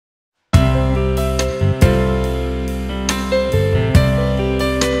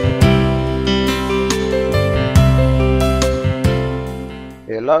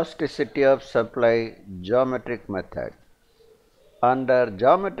Elasticity of supply geometric method. Under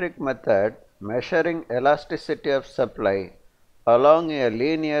geometric method, measuring elasticity of supply along a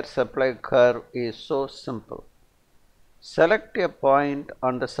linear supply curve is so simple. Select a point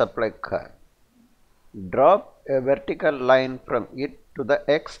on the supply curve. Drop a vertical line from it to the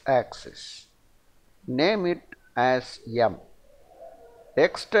x-axis. Name it as M.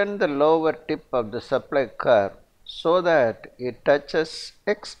 Extend the lower tip of the supply curve so that it touches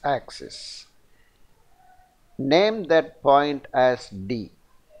x-axis. Name that point as D.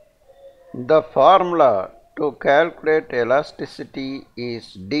 The formula to calculate elasticity is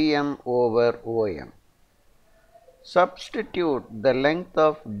dm over om. Substitute the length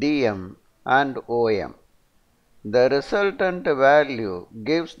of dm and om. The resultant value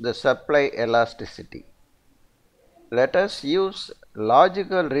gives the supply elasticity. Let us use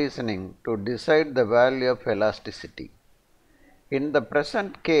logical reasoning to decide the value of elasticity. In the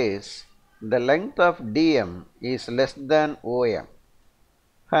present case, the length of dm is less than om.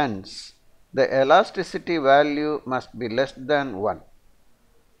 Hence, the elasticity value must be less than 1.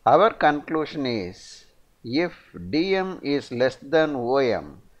 Our conclusion is, if dm is less than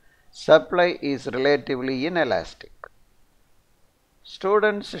om, supply is relatively inelastic.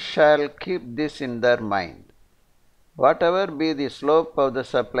 Students shall keep this in their mind. Whatever be the slope of the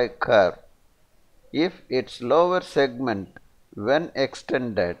supply curve, if its lower segment, when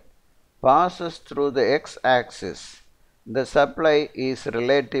extended, passes through the x-axis, the supply is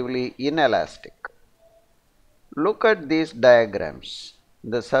relatively inelastic. Look at these diagrams.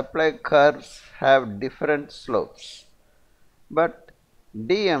 The supply curves have different slopes, but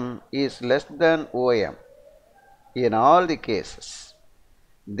dm is less than om in all the cases.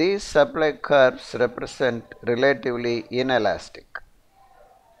 These supply curves represent relatively inelastic.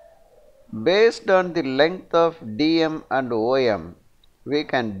 Based on the length of dm and om, we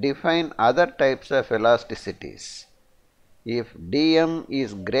can define other types of elasticities. If dm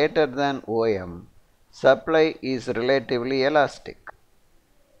is greater than om, supply is relatively elastic.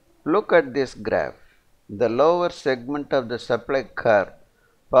 Look at this graph. The lower segment of the supply curve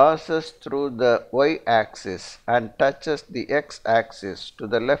passes through the y-axis and touches the x-axis to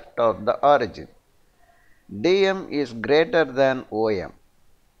the left of the origin. dm is greater than om.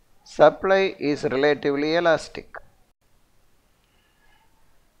 Supply is relatively elastic.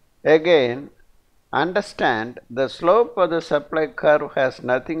 Again, understand the slope of the supply curve has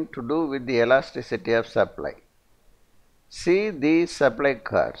nothing to do with the elasticity of supply. See these supply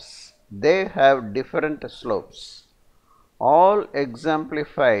curves. They have different slopes. All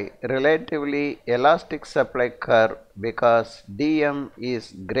exemplify relatively elastic supply curve because dm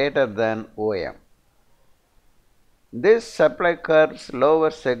is greater than om. This supply curve's lower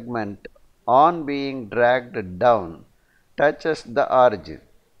segment, on being dragged down, touches the origin.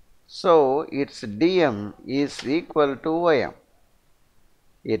 So, its dm is equal to om.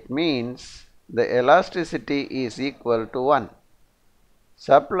 It means the elasticity is equal to 1.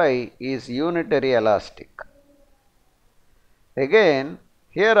 Supply is unitary elastic. Again,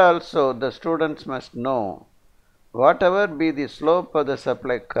 here also the students must know, whatever be the slope of the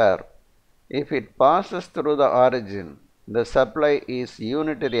supply curve, if it passes through the origin, the supply is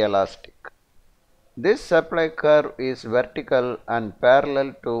unitary elastic. This supply curve is vertical and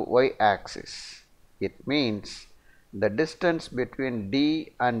parallel to y-axis. It means the distance between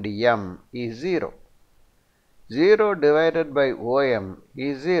d and m is 0. 0 divided by om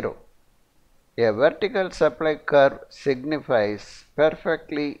is 0. A vertical supply curve signifies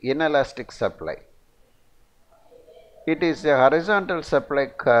perfectly inelastic supply. It is a horizontal supply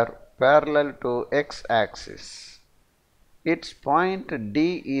curve parallel to x-axis. Its point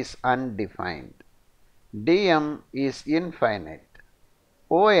D is undefined. dm is infinite.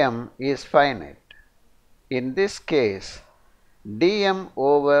 om is finite. In this case, dm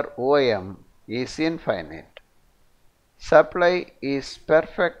over om is infinite. Supply is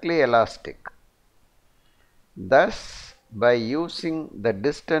perfectly elastic. Thus, by using the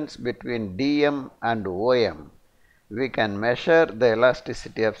distance between dm and om, we can measure the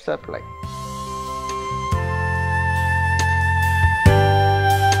elasticity of supply.